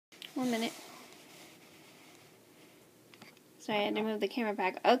1 minute. Sorry, I had to move the camera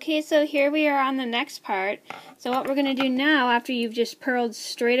back. Okay, so here we are on the next part. So what we're going to do now, after you've just purled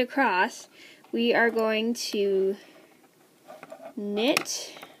straight across, we are going to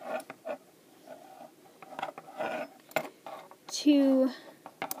knit 2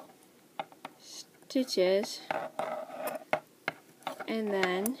 stitches and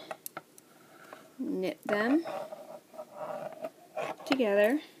then knit them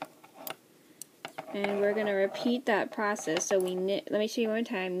together, and we're going to repeat that process. So we knit, let me show you one more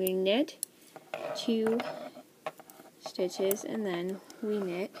time, we knit 2 stitches and then we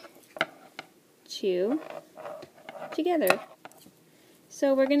knit 2 together.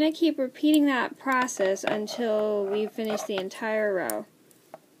 So we're going to keep repeating that process until we finish the entire row.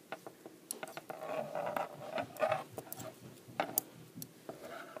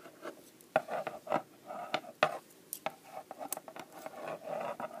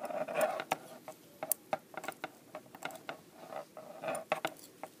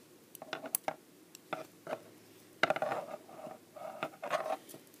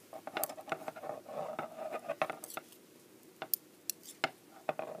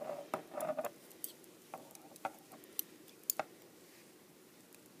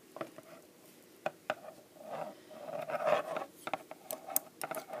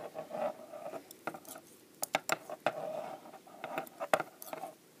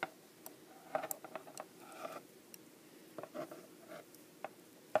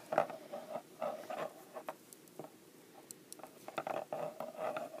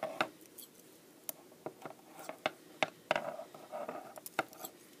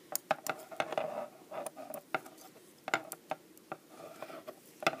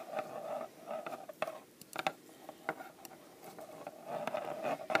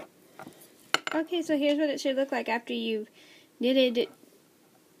 Okay, so here's what it should look like after you've knitted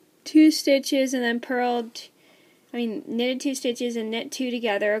 2 stitches and then knitted 2 stitches and knit 2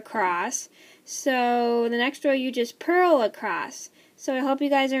 together across. So the next row you just purl across. So I hope you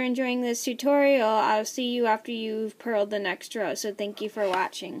guys are enjoying this tutorial. I'll see you after you've purled the next row. So thank you for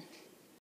watching.